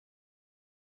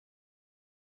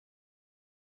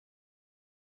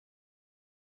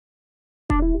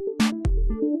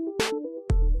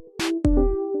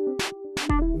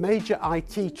Major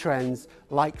IT trends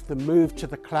like the move to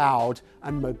the cloud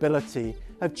and mobility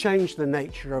have changed the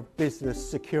nature of business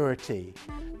security.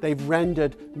 They've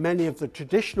rendered many of the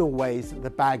traditional ways that the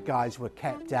bad guys were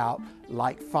kept out,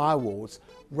 like firewalls,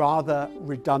 rather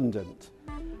redundant.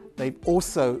 They've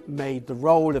also made the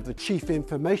role of the Chief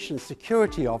Information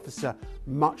Security Officer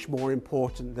much more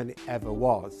important than it ever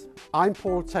was. I'm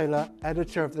Paul Taylor,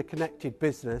 editor of The Connected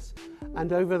Business,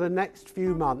 and over the next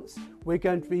few months we're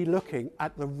going to be looking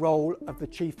at the role of the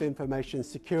Chief Information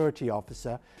Security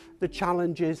Officer, the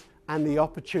challenges and the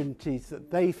opportunities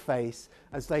that they face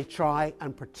as they try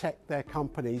and protect their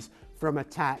companies from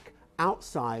attack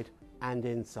outside and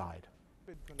inside.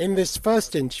 In this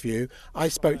first interview, I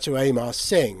spoke to Amar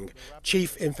Singh,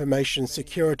 Chief Information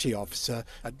Security Officer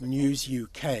at News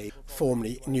UK,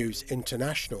 formerly News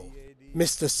International.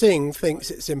 Mr. Singh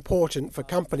thinks it's important for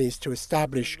companies to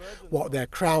establish what their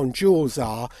crown jewels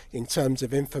are in terms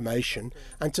of information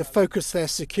and to focus their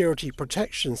security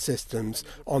protection systems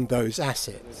on those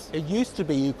assets. It used to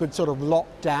be you could sort of lock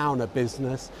down a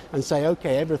business and say,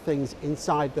 okay, everything's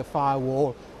inside the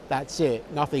firewall, that's it,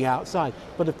 nothing outside.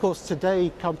 But of course today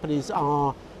companies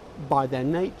are, by their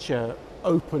nature,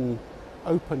 open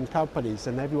companies,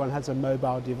 and everyone has a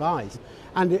mobile device.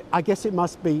 And I guess it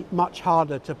must be much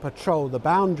harder to patrol the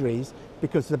boundaries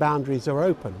because the boundaries are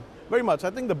open. Very much.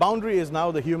 I think the boundary is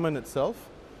now the human itself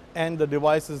and the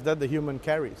devices that the human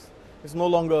carries. It's no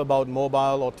longer about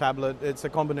mobile or tablet, it's a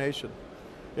combination.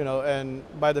 And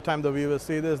by the time the viewers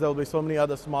see this, there'll be so many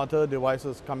other smarter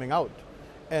devices coming out.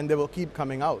 And they will keep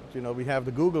coming out. We have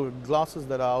the Google glasses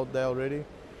that are out there already,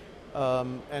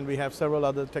 and we have several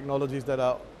other technologies that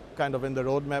are kind of in the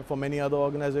roadmap for many other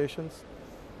organizations.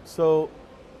 So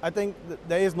I think that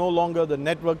there is no longer the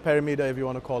network perimeter, if you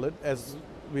want to call it, as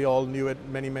we all knew it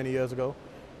many, many years ago.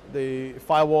 The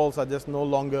firewalls are just no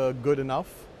longer good enough.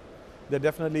 They're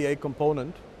definitely a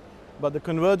component, but the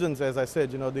convergence, as I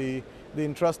said, the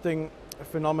interesting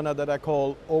phenomena that I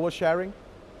call oversharing.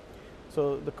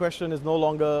 So the question is no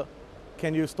longer,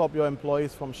 can you stop your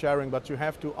employees from sharing, but you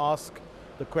have to ask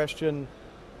the question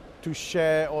to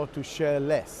share or to share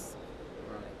less,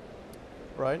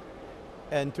 right?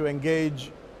 And to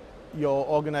engage your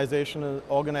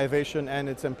organization and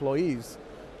its employees,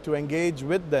 to engage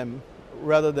with them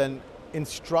rather than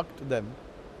instruct them.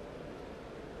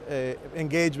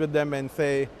 Engage with them and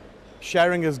say,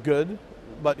 sharing is good,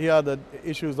 but here are the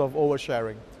issues of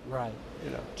oversharing. Right.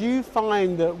 Do you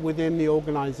find that within the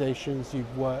organizations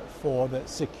you've worked for that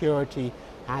security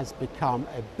has become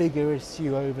a bigger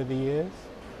issue over the years?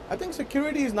 I think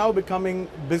security is now becoming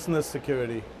business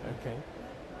security.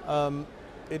 Okay.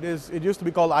 It used to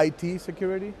be called IT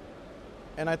security,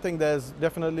 and I think there's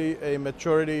definitely a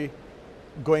maturity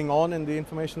going on in the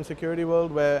information security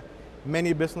world where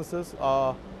many businesses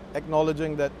are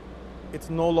acknowledging that it's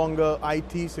no longer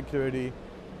IT security,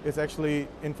 it's actually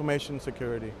information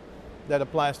security that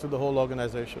applies to the whole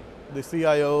organization. The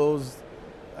CIOs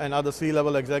and other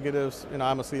C-level executives,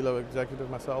 I'm a C-level executive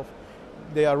myself,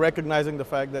 they are recognizing the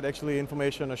fact that actually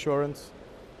information assurance,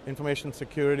 information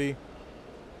security,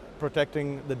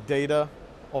 protecting the data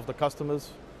of the customers,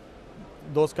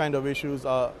 those kind of issues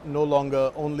are no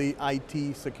longer only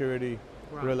IT security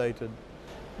related.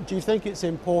 Do you think it's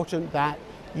important that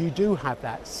you do have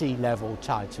that C-level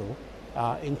title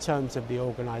in terms of the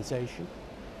organization?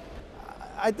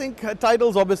 I think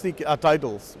titles obviously are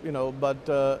titles,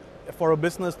 but for a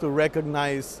business to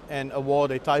recognize and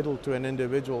award a title to an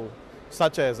individual,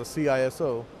 such as a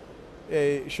CISO,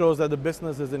 it shows that the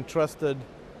business is interested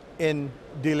in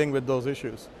dealing with those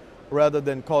issues, rather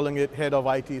than calling it head of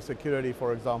IT security,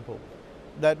 for example.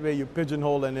 That way you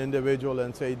pigeonhole an individual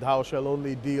and say, thou shall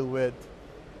only deal with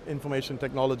information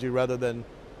technology rather than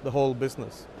the whole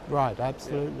business. Right,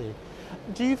 absolutely.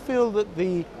 Yeah. Do you feel that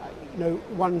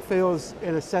one feels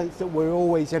in a sense that we're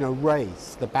always in a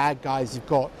race? The bad guys have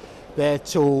got their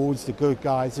tools, the good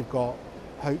guys have got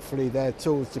hopefully their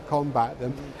tools to combat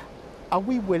them. Are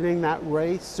we winning that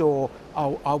race, or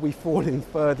are we falling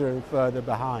further and further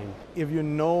behind? If you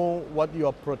know what you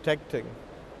are protecting,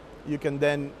 you can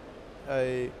then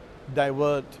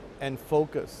divert and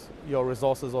focus your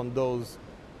resources on those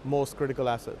most critical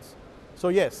assets. So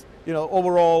yes,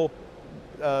 overall,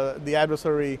 the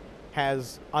adversary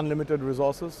has unlimited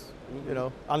resources,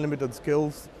 unlimited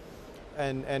skills,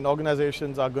 and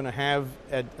organizations are going to have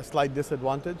a slight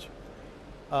disadvantage.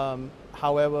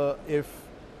 However, if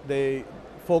they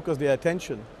focus their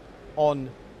attention on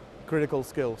critical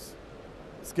skills.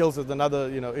 Skills is another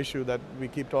issue that we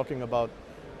keep talking about.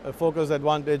 Focus,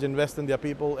 advantage, invest in their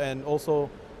people, and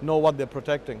also know what they're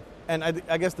protecting. And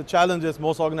I guess the challenge is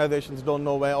most organizations don't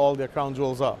know where all their crown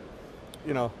jewels are.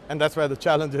 and that's where the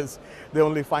challenge is. They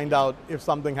only find out if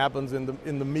something happens in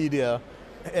the media,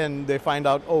 and they find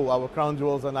out, oh, our crown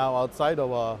jewels are now outside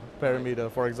of our perimeter,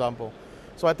 for example.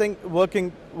 So I think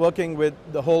working with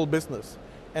the whole business,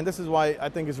 and this is why I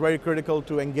think it's very critical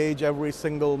to engage every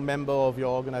single member of your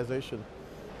organization.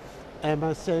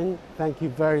 Amar Singh, thank you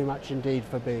very much indeed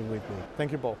for being with me.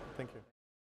 Thank you, Paul. Thank you.